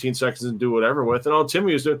for 15 seconds and do whatever with. And all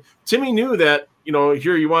Timmy was doing, Timmy knew that,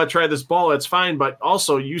 here you want to try this ball, that's fine, but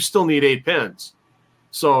also you still need 8 pins.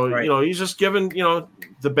 So, he's just given,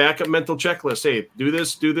 the backup mental checklist. Hey, do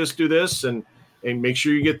this, and make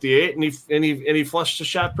sure you get the 8. And he flushed the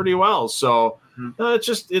shot pretty well. So it's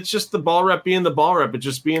just the ball rep being the ball rep. It's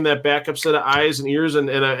just being that backup set of eyes and ears and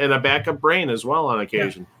a backup brain as well on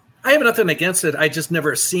occasion. Yeah. I have nothing against it. I just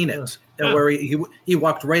never seen it where he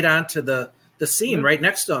walked right onto the scene right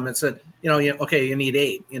next to him and said, okay, you need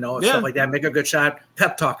 8, stuff like that. Make a good shot.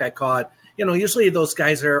 Pep talk, I call it. Usually those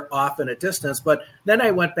guys are off in a distance. But then I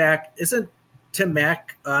went back. Isn't Tim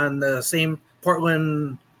Mack on the same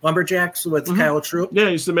Portland Lumberjacks with Kyle Troup? Yeah,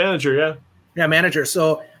 he's the manager, Yeah, manager.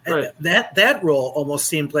 So that role almost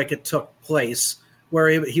seemed like it took place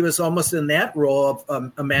where he was almost in that role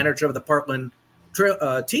of a manager of the Portland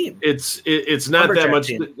team. It's not that much.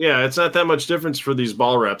 Team. Yeah, it's not that much difference for these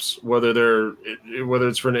ball reps, whether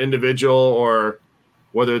it's for an individual or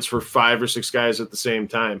whether it's for 5 or 6 guys at the same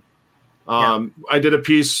time. I did a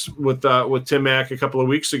piece with Tim Mack a couple of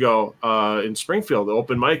weeks ago in Springfield, the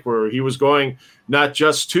open mic, where he was going not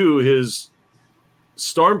just to his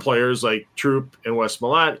Storm players like Troup and Wes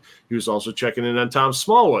Millett. He was also checking in on Tom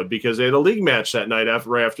Smallwood because they had a league match that night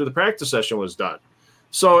right after the practice session was done.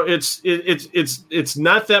 So it's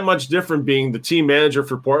not that much different being the team manager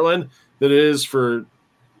for Portland than it is for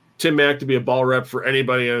Tim Mack to be a ball rep for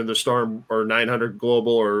anybody under the Storm or 900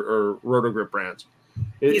 Global or Rotogrip brands.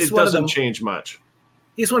 It doesn't change much.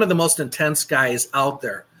 He's one of the most intense guys out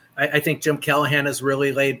there. I think Jim Callahan is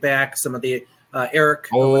really laid back. Some of the Eric.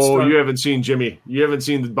 Oh, you haven't seen Jimmy. You haven't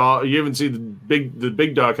seen the ball. You haven't seen the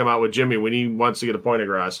big dog come out with Jimmy when he wants to get a point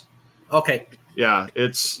across. Okay. Yeah,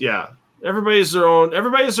 Everybody's their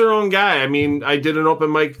own guy. I mean, I did an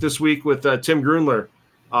open mic this week with Tim Grunler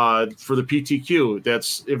for the PTQ.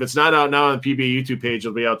 That's, if it's not out now on the PBA YouTube page,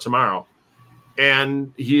 it'll be out tomorrow.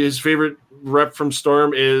 And his favorite rep from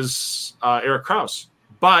Storm is Eric Krause.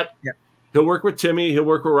 But he'll work with Timmy. He'll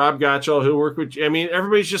work with Rob Gottschall. He'll work with – I mean,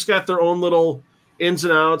 everybody's just got their own little ins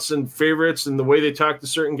and outs and favorites and the way they talk to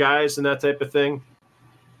certain guys and that type of thing.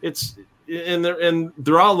 And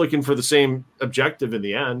they're all looking for the same objective in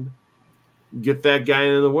the end. Get that guy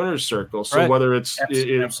into the winner's circle. So whether it's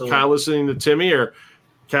Kyle listening to Timmy or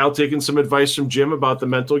Kyle taking some advice from Jim about the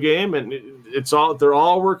mental game, and they're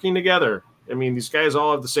all working together. I mean, these guys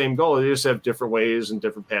all have the same goal. They just have different ways and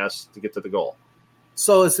different paths to get to the goal.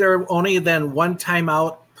 So is there only then one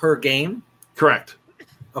timeout per game? Correct.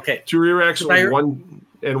 Okay. 2 re-racks, one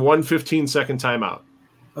 15-second timeout.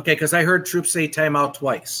 Okay, because I heard Troup say timeout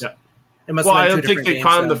twice. Yeah. I don't think they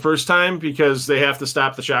caught him the first time because they have to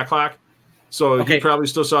stop the shot clock. So he probably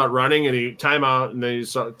still saw it running, and he timeout, and they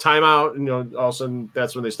saw timeout, and all of a sudden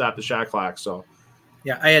that's when they stopped the shot clock. So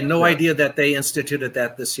Yeah, I had no idea that they instituted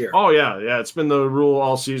that this year. Oh, yeah. It's been the rule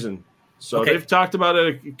all season. So Okay. they've talked about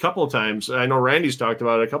it a couple of times. I know Randy's talked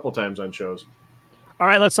about it a couple of times on shows. All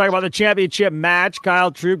right, let's talk about the championship match. Kyle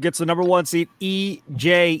Troup gets the number 1 seed,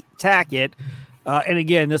 E.J. Tackett. And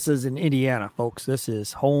again, this is in Indiana, folks. This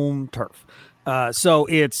is home turf. So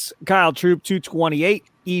it's Kyle Troup, 228,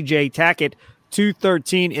 E.J. Tackett,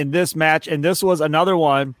 213 in this match. And this was another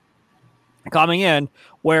one coming in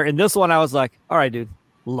where in this one I was like, all right, dude,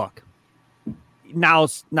 look. Now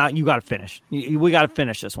you got to finish. We got to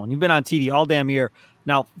finish this one. You've been on TV all damn year.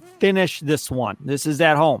 Now finish this one. This is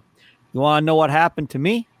at home. You want to know what happened to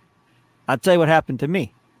me? I'll tell you what happened to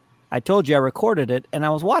me. I told you I recorded it, and I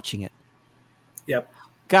was watching it. Yep.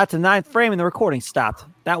 Got to 9th frame, and the recording stopped.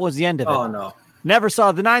 That was the end of it. Oh, no. Never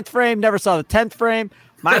saw the 9th frame, never saw the 10th frame.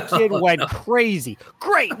 My kid went crazy.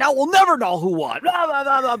 Great. Now we'll never know who won. Blah, blah,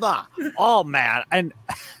 blah, blah, blah. Oh, man. And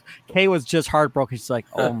Kay was just heartbroken. She's like,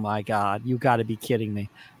 oh, my God, you got to be kidding me.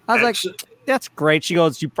 I was like, that's great. She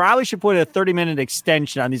goes, you probably should put a 30-minute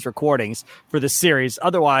extension on these recordings for the series.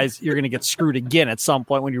 Otherwise, you're going to get screwed again at some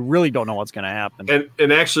point when you really don't know what's going to happen.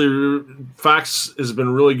 And actually, Fox has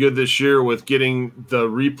been really good this year with getting the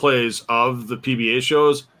replays of the PBA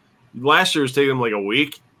shows. Last year was taking them like a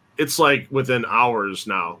week. It's like within hours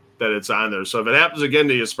now that it's on there. So if it happens again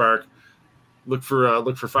to you, Spark, look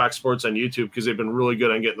for Fox Sports on YouTube because they've been really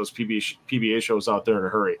good on getting those PBA shows out there in a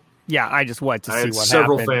hurry. Yeah, I just went to see what happened.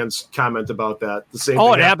 Several fans comment about that. The same.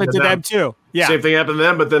 Oh, it happened to them too. Yeah, same thing happened to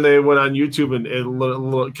them. But then they went on YouTube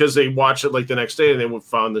and because they watched it like the next day and they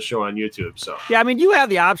found the show on YouTube. So yeah, I mean, you have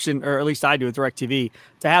the option, or at least I do with DirecTV,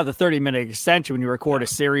 to have the 30-minute extension when you record a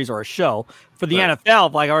series or a show. For the NFL,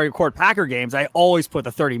 if like I record Packer games, I always put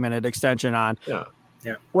the 30-minute extension on. Yeah.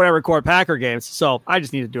 When I record Packer games. So I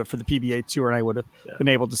just need to do it for the PBA tour, and I would have been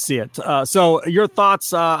able to see it. So your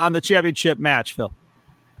thoughts on the championship match, Phil?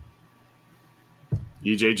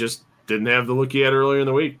 EJ just didn't have the look he had earlier in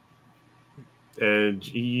the week. And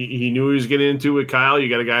he knew he was getting into with Kyle. You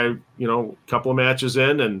got a guy, a couple of matches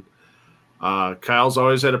in, and Kyle's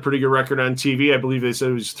always had a pretty good record on TV. I believe they said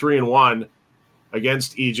it was 3-1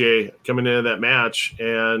 against EJ coming into that match.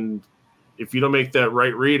 And if you don't make that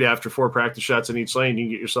right read after 4 practice shots in each lane, you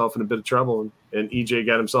can get yourself in a bit of trouble. And EJ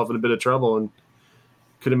got himself in a bit of trouble and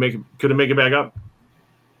couldn't make it back up.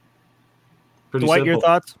 Pretty Dwight, simple. your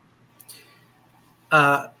thoughts?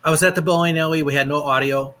 I was at the bowling alley. We had no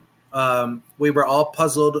audio. We were all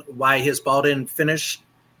puzzled why his ball didn't finish.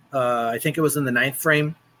 I think it was in the 9th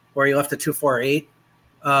frame where he left a 248.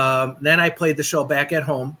 Then I played the show back at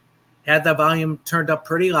home, had the volume turned up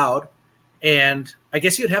pretty loud, and I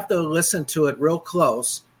guess you'd have to listen to it real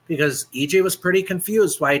close because EJ was pretty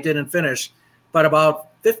confused why it didn't finish. But about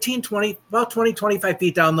 20, 25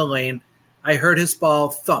 feet down the lane, I heard his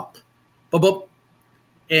ball thump. Boop, boop.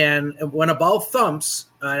 And when a ball thumps,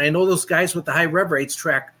 I know those guys with the high rev rates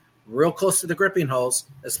track real close to the gripping holes,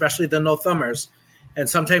 especially the no-thumbers. And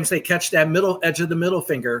sometimes they catch that middle edge of the middle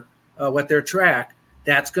finger with their track.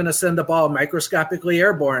 That's going to send the ball microscopically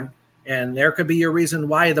airborne, and there could be your reason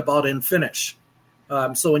why the ball didn't finish.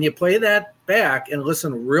 So when you play that back and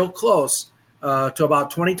listen real close to about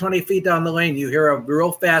 20 feet down the lane, you hear a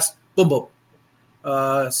real fast boom, boom.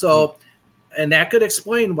 And that could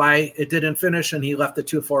explain why it didn't finish and he left the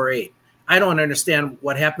 248. I don't understand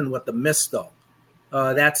what happened with the miss, though.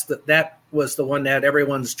 That was the one that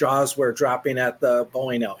everyone's jaws were dropping at the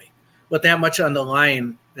bowling alley. With that much on the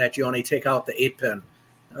line that you only take out the 8-pin.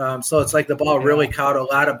 So it's like the ball really caught a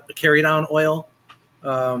lot of carry-down oil.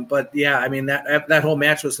 But, yeah, I mean, that whole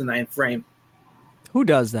match was the 9th frame. Who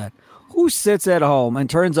does that? Who sits at home and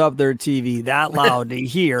turns up their TV that loud to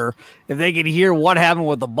hear if they can hear what happened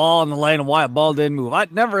with the ball in the lane and why a ball didn't move?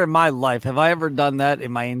 Never in my life have I ever done that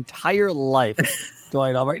in my entire life.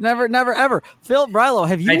 Dwight Albright. Never, ever. Phil Brilo,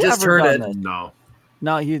 have you ever done that?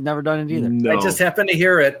 No, he's never done it either. No. I just happened to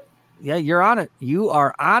hear it. Yeah, you're on it. You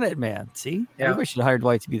are on it, man. See? Yeah. Everybody should hire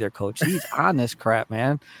Dwight to be their coach. He's on this crap,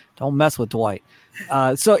 man. Don't mess with Dwight.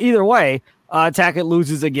 So either way, Tackett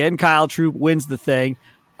loses again. Kyle Troup wins the thing.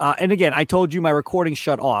 And again, I told you my recording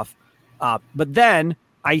shut off. But then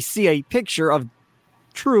I see a picture of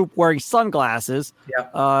Troup wearing sunglasses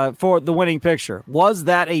for the winning picture. Was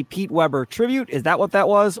that a Pete Weber tribute? Is that what that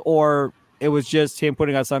was? Or it was just him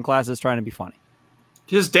putting on sunglasses trying to be funny?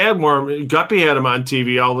 His dad wore him. Guppy had him on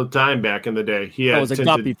TV all the time back in the day. It was a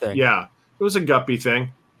Guppy thing. Yeah, it was a Guppy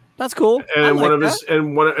thing. That's cool. And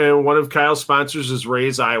one of Kyle's sponsors is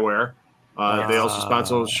Ray's Eyewear. They also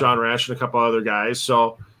sponsor Sean Rash and a couple other guys.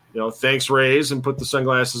 So, thanks Rays, and put the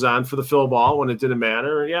sunglasses on for the Phil ball when it didn't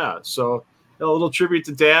matter. Yeah, so a little tribute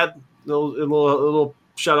to Dad, a little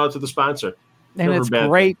shout out to the sponsor. And it's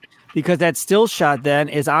great because that still shot then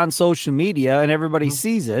is on social media and everybody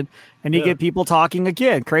sees it. And you get people talking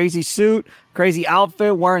again. Crazy suit, crazy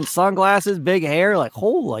outfit, wearing sunglasses, big hair. Like,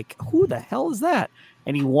 who the hell is that?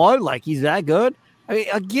 And he won. Like, he's that good. I mean,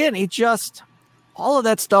 again, it just, all of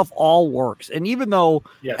that stuff all works. And even though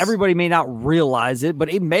everybody may not realize it,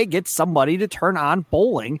 but it may get somebody to turn on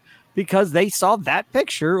bowling because they saw that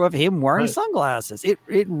picture of him wearing sunglasses. It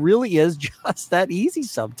really is just that easy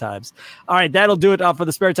sometimes. All right, that'll do it for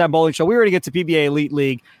the Spare Time Bowling Show. We already get to PBA Elite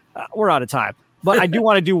League. We're out of time. But I do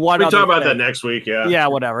want to do one we other talk about thing. that next week, Yeah,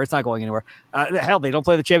 whatever. It's not going anywhere. Hell, they don't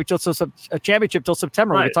play the championship till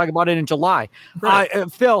September. We can talk about it in July.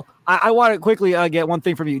 Phil, I want to quickly get one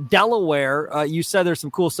thing from you. Delaware, you said there's some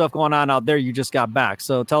cool stuff going on out there. You just got back.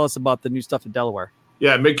 So tell us about the new stuff in Delaware.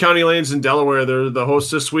 Yeah, Mid-County Lanes in Delaware. They're the host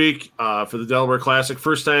this week for the Delaware Classic.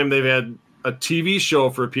 First time they've had a TV show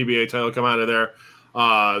for a PBA title come out of there.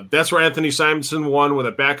 That's where Anthony Simonson won with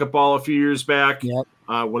a backup ball a few years back. Yep.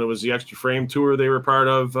 When it was the Extra Frame Tour they were part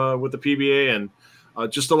of with the PBA,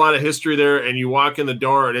 and just a lot of history there. And you walk in the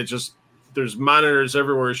door, and there's monitors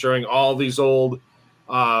everywhere showing all these old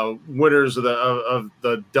winners of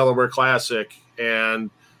the Delaware Classic. And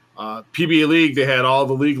PBA League, they had all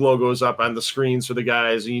the league logos up on the screens for the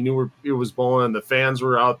guys, and you knew it was bowling, and the fans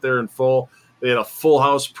were out there in full. They had a full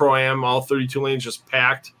house Pro-Am, all 32 lanes just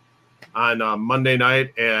packed on Monday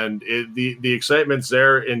night, and the excitement's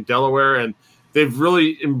there in Delaware, and they've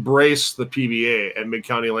really embraced the PBA at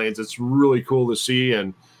Mid-County Lanes. It's really cool to see.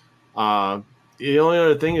 And the only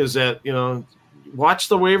other thing is that, watch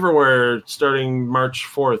the waiver wire starting March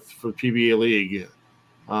 4th for PBA League.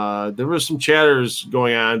 There was some chatters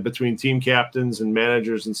going on between team captains and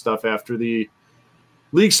managers and stuff after the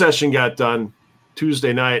league session got done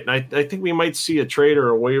Tuesday night. And I think we might see a trade or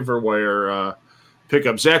a waiver wire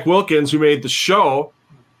pickup. Zach Wilkins, who made the show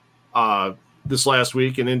this last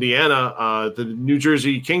week in Indiana, the New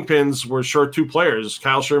Jersey Kingpins were short two players.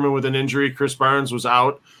 Kyle Sherman with an injury. Chris Barnes was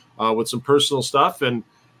out with some personal stuff, and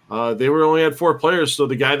they only had four players. So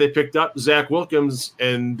the guy they picked up, Zach Wilkins,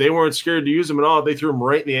 and they weren't scared to use him at all. They threw him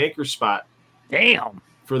right in the anchor spot. Damn.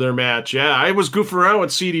 For their match. Yeah, I was goofing around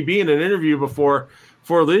with CDB in an interview before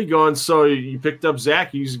league going, so you picked up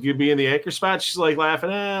Zach, you could be in the anchor spot. She's like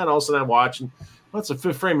laughing, and all of a sudden I'm watching. What's a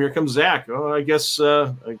fifth frame? Here comes Zach. Oh, I guess,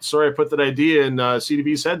 sorry I put that idea in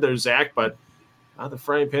CDB's head there, Zach, but the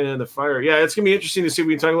frying pan in the fire. Yeah, it's going to be interesting to see.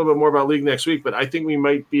 We can talk a little bit more about league next week, but I think we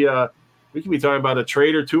might be, we can be talking about a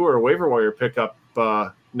trade or two or a waiver wire pickup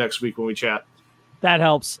next week when we chat. That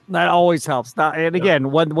helps. That always helps. And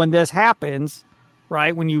again, when this happens,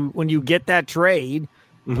 right, when you get that trade,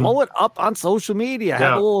 blow it up on social media.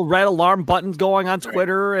 Have a little red alarm buttons going on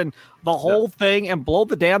Twitter and the whole thing, and blow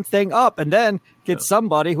the damn thing up. And then get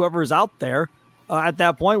somebody, whoever's out there at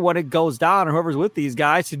that point when it goes down, or whoever's with these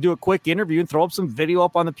guys, to do a quick interview and throw up some video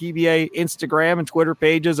up on the PBA Instagram and Twitter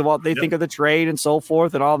pages of what they think of the trade and so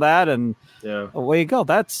forth and all that. And away you go.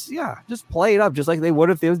 That's, just play it up just like they would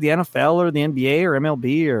if it was the NFL or the NBA or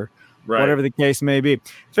MLB or whatever the case may be.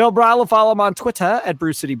 Phil Brillo, follow him on Twitter at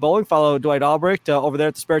Brew City Bowling. Follow Dwight Albrecht over there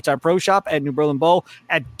at the Spare Time Pro Shop at New Berlin Bowl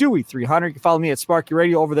at Dewey 300. You can follow me at Sparky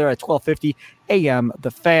Radio over there at 1250 AM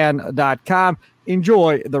thefan.com.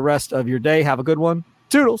 Enjoy the rest of your day. Have a good one.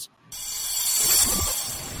 Toodles.